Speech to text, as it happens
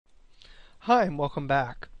Hi and welcome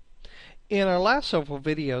back. In our last several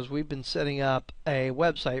videos we've been setting up a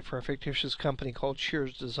website for a fictitious company called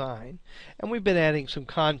Shears Design, and we've been adding some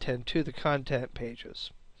content to the content pages.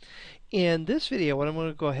 In this video what I'm going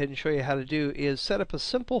to go ahead and show you how to do is set up a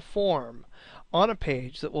simple form on a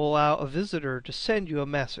page that will allow a visitor to send you a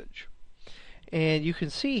message. And you can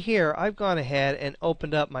see here I've gone ahead and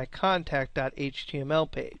opened up my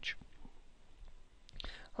contact.html page.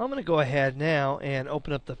 I'm going to go ahead now and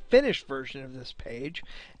open up the finished version of this page,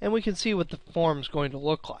 and we can see what the form is going to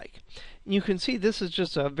look like. You can see this is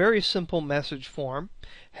just a very simple message form.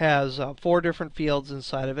 Has 4 different fields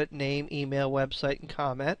inside of it: name, email, website, and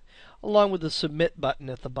comment, along with the submit button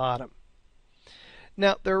at the bottom.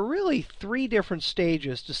 Now there are really 3 different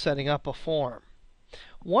stages to setting up a form.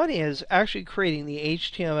 One is actually creating the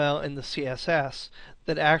HTML and the CSS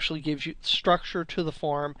that actually gives you structure to the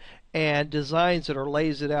form and designs it or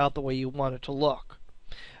lays it out the way you want it to look.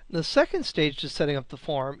 The second stage to setting up the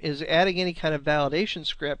form is adding any kind of validation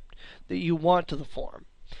script that you want to the form.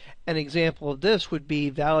 An example of this would be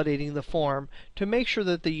validating the form to make sure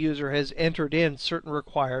that the user has entered in certain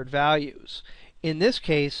required values. In this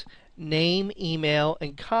case, name, email,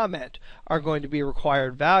 and comment are going to be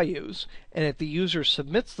required values, and if the user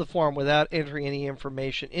submits the form without entering any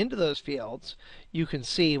information into those fields, you can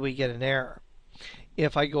see we get an error.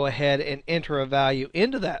 If I go ahead and enter a value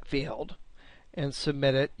into that field and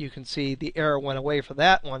submit it, you can see the error went away for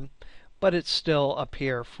that one, but it's still up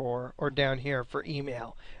here for, or down here for,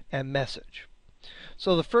 email and message.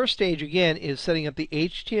 So the first stage again is setting up the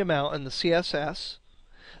HTML and the CSS.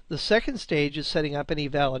 The second stage is setting up any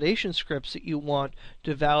validation scripts that you want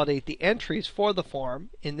to validate the entries for the form.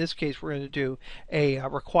 In this case, we're going to do a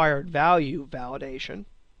required value validation.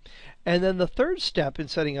 And then the third step in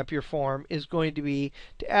setting up your form is going to be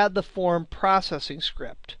to add the form processing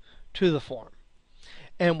script to the form.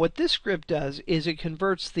 And what this script does is it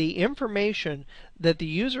converts the information that the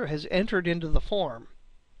user has entered into the form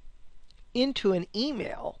into an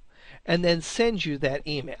email and then sends you that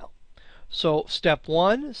email. So step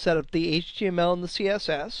 1, set up the HTML and the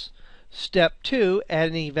CSS. Step 2, add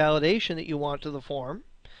any validation that you want to the form.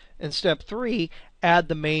 And step 3, add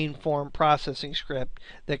the main form processing script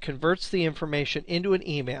that converts the information into an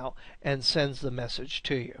email and sends the message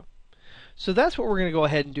to you. So that's what we're going to go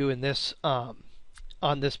ahead and do in this on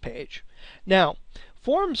this page. Now,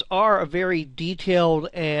 forms are a very detailed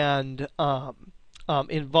and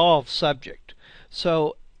involved subject.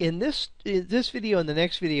 So in this video and the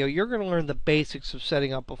next video, you're going to learn the basics of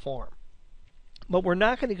setting up a form. But we're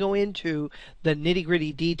not going to go into the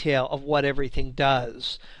nitty-gritty detail of what everything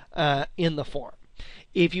does in the form.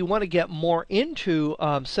 If you want to get more into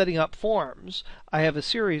setting up forms, I have a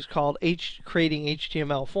series called Creating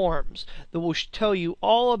HTML Forms that will tell you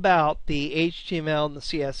all about the HTML and the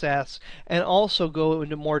CSS, and also go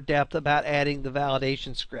into more depth about adding the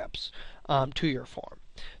validation scripts to your form.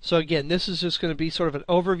 So again, this is just going to be sort of an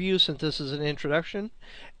overview since this is an introduction,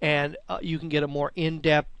 and you can get a more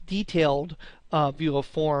in-depth, detailed view of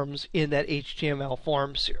forms in that HTML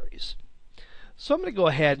form series. So I'm going to go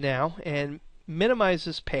ahead now and minimize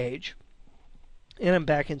this page, and I'm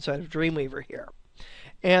back inside of Dreamweaver here.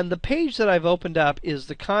 And the page that I've opened up is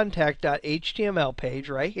the contact.html page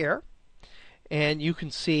right here, and you can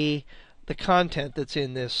see the content that's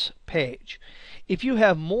in this page. If you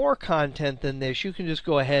have more content than this, you can just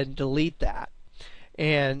go ahead and delete that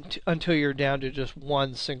and until you're down to just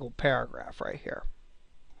one single paragraph right here.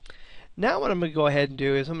 Now what I'm going to go ahead and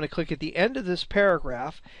do is I'm going to click at the end of this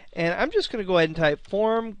paragraph, and I'm just going to go ahead and type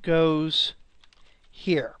form goes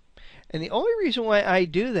here. And the only reason why I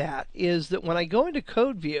do that is that when I go into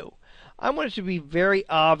code view, I want it to be very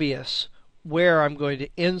obvious where I'm going to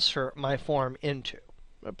insert my form into.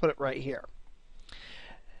 I'm going to put it right here.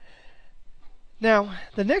 Now,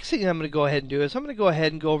 the next thing I'm going to go ahead and do is I'm going to go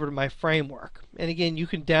ahead and go over to my framework. And again, you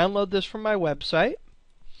can download this from my website.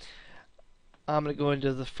 I'm going to go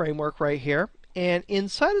into the framework right here. And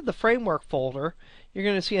inside of the framework folder, you're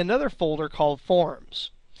going to see another folder called Forms.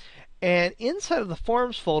 And inside of the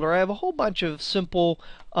Forms folder, I have a whole bunch of simple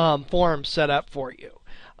forms set up for you.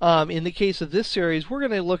 In the case of this series, we're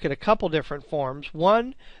going to look at a couple different forms.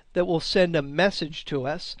 One that will send a message to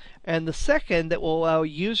us, and the second that will allow a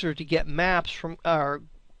user to get maps from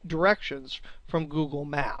directions from Google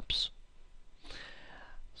Maps.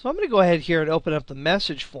 So I'm going to go ahead here and open up the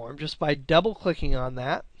message form just by double-clicking on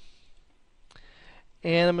that.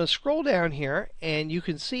 And I'm going to scroll down here, and you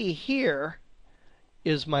can see here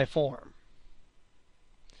is my form.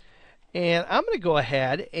 And I'm going to go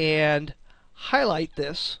ahead and highlight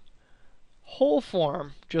this whole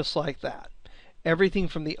form just like that. Everything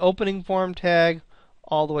from the opening form tag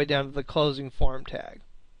all the way down to the closing form tag.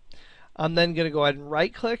 I'm then going to go ahead and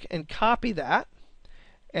right click and copy that,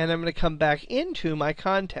 and I'm going to come back into my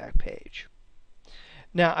contact page.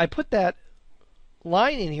 Now I put that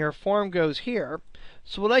line in here, form goes here,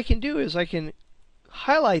 so what I can do is I can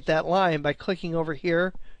highlight that line by clicking over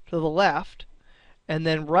here to the left, and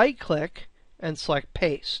then right click and select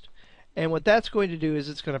paste. And what that's going to do is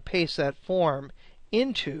it's going to paste that form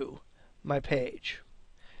into my page.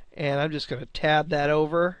 And I'm just going to tab that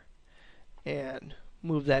over and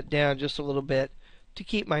move that down just a little bit to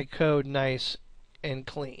keep my code nice and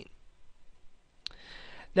clean.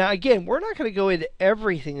 Now again, we're not going to go into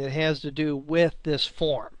everything that has to do with this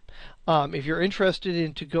form. If you're interested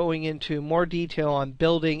into going into more detail on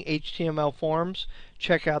building HTML forms,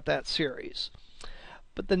 check out that series.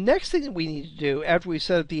 But the next thing that we need to do after we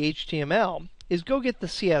set up the HTML is go get the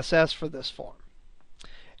CSS for this form.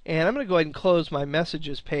 And I'm going to go ahead and close my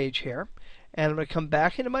messages page here. And I'm going to come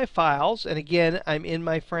back into my files. And again, I'm in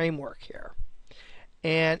my framework here.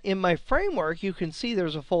 And in my framework, you can see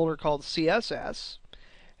there's a folder called CSS.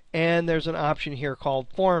 And there's an option here called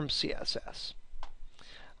Form CSS.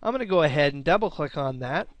 I'm going to go ahead and double click on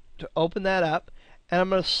that to open that up. And I'm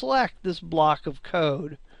going to select this block of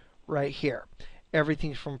code right here.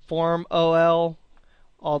 Everything from Form OL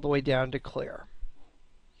all the way down to clear.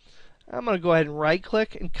 I'm going to go ahead and right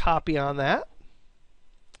click and copy on that.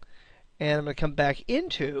 And I'm going to come back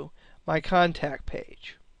into my contact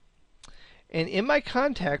page. And in my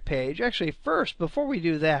contact page, actually first, before we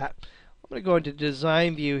do that, I'm going to go into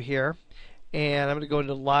Design View here. And I'm going to go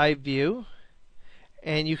into Live View.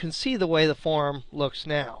 And you can see the way the form looks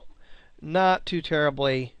now. Not too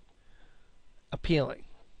terribly appealing.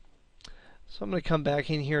 So I'm going to come back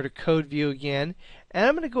in here to Code View again, and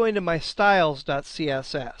I'm going to go into my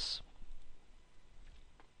styles.css.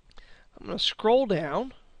 I'm going to scroll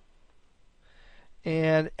down,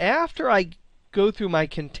 and after I go through my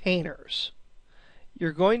containers,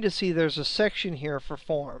 you're going to see there's a section here for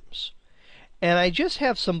forms. And I just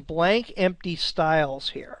have some blank empty styles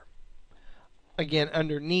here, again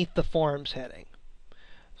underneath the forms heading.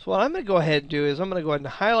 So what I'm going to go ahead and do is I'm going to go ahead and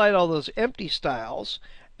highlight all those empty styles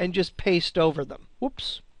and just paste over them.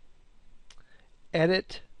 Whoops.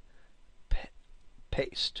 Edit,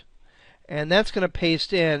 paste. And that's going to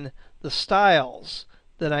paste in the styles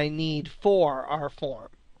that I need for our form.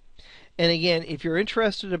 And again, if you're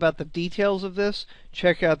interested about the details of this,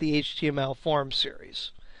 check out the HTML form series.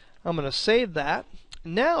 I'm going to save that.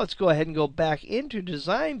 Now let's go ahead and go back into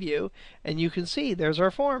Design View, and you can see there's our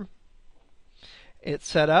form. It's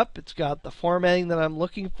set up, it's got the formatting that I'm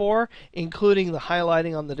looking for, including the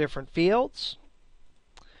highlighting on the different fields,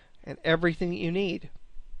 and everything that you need.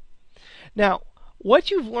 Now,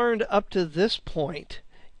 what you've learned up to this point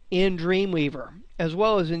in Dreamweaver, as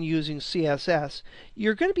well as in using CSS,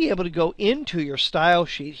 you're going to be able to go into your style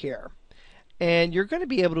sheet here, and you're going to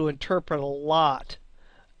be able to interpret a lot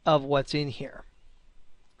of what's in here.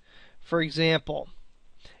 For example,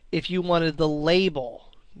 if you wanted the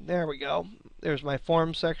label, there we go. There's my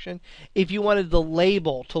form section. If you wanted the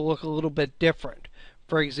label to look a little bit different,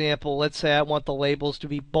 for example, let's say I want the labels to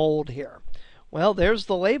be bold here. Well, there's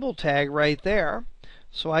the label tag right there.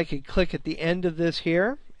 So I could click at the end of this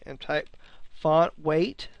here and type font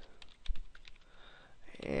weight,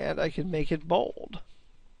 and I can make it bold.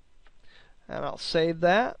 And I'll save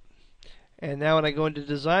that. And now when I go into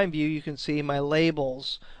Design View, you can see my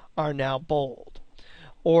labels are now bold.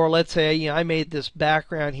 Or let's say I made this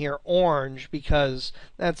background here orange because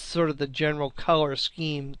that's sort of the general color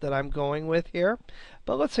scheme that I'm going with here.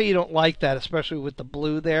 But let's say you don't like that, especially with the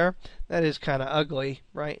blue there. That is kind of ugly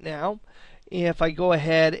right now. If I go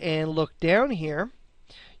ahead and look down here,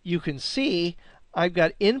 you can see I've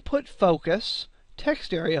got input focus,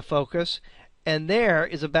 text area focus, and there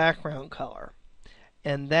is a background color.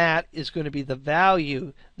 And that is going to be the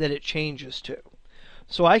value that it changes to.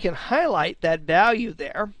 So I can highlight that value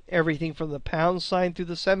there, everything from the pound sign through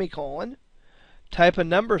the semicolon, type a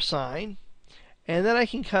number sign, and then I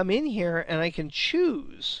can come in here and I can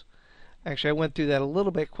choose. Actually, I went through that a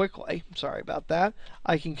little bit quickly. Sorry about that.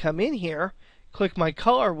 I can come in here, click my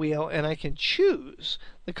color wheel, and I can choose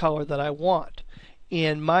the color that I want.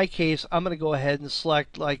 In my case, I'm going to go ahead and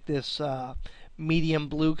select like this medium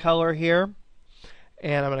blue color here.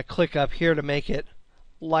 And I'm going to click up here to make it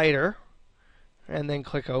lighter. And then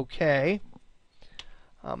click OK.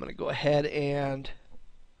 I'm going to go ahead and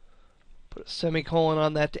put a semicolon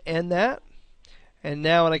on that to end that. And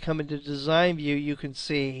now when I come into Design View, you can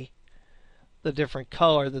see the different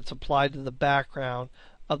color that's applied to the background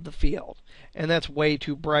of the field. And that's way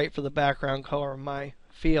too bright for the background color of my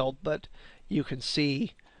field, but you can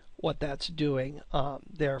see what that's doing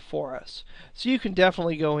there for us. So you can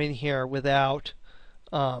definitely go in here without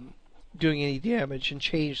doing any damage and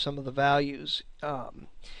change some of the values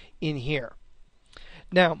in here.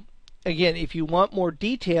 Now, again, if you want more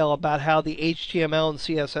detail about how the HTML and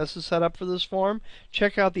CSS is set up for this form,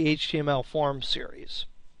 check out the HTML form series.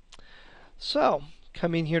 So,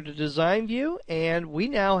 come in here to Design View, and we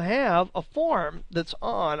now have a form that's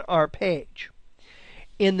on our page.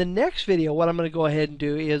 In the next video, what I'm going to go ahead and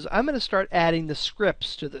do is I'm going to start adding the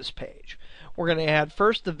scripts to this page. We're going to add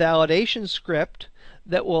first the validation script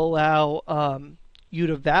that will allow you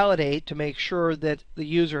to validate to make sure that the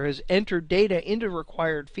user has entered data into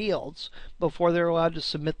required fields before they're allowed to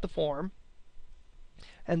submit the form.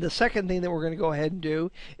 And the second thing that we're going to go ahead and do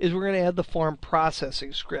is we're going to add the form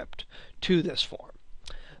processing script to this form.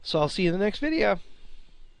 So I'll see you in the next video.